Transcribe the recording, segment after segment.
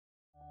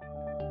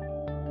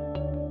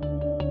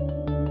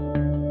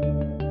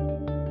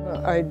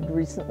I'd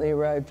recently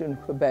arrived in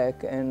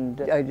Quebec and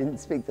I didn't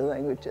speak the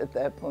language at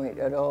that point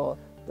at all,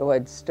 though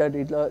I'd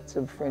studied lots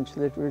of French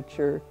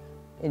literature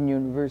in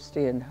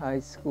university and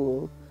high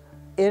school.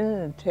 In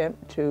an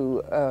attempt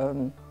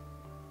to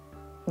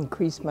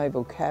increase my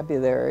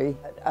vocabulary,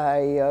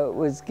 I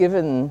was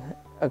given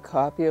a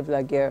copy of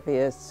La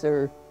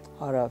Guerrière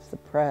hot off the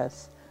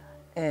press,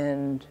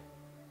 and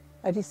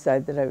I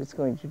decided that I was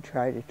going to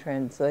try to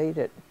translate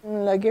it.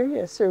 La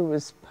Guerrière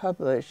was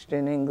published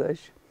in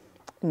English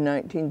in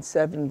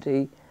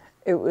 1970.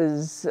 It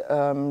was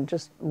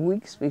just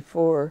weeks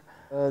before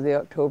the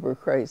October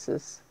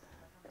crisis,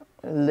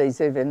 les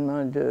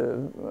événements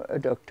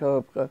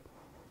d'octobre,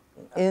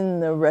 in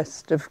the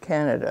rest of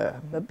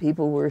Canada. But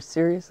people were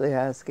seriously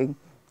asking,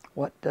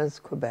 what does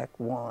Quebec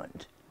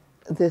want?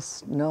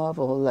 This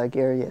novel, La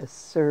Guerrière,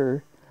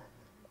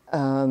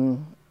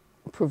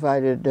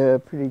 provided a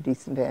pretty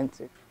decent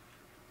answer.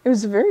 It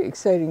was a very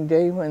exciting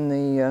day when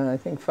the, I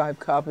think, 5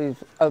 copies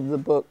of the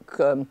book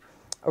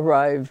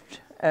arrived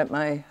at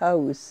my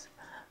house.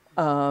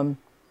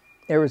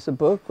 There was a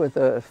book with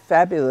a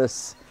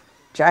fabulous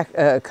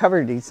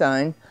cover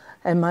design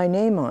and my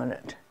name on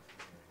it.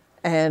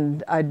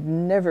 And I'd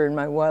never in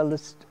my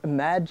wildest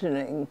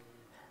imagining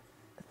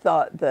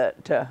thought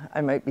that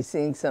I might be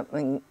seeing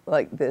something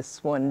like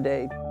this one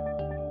day.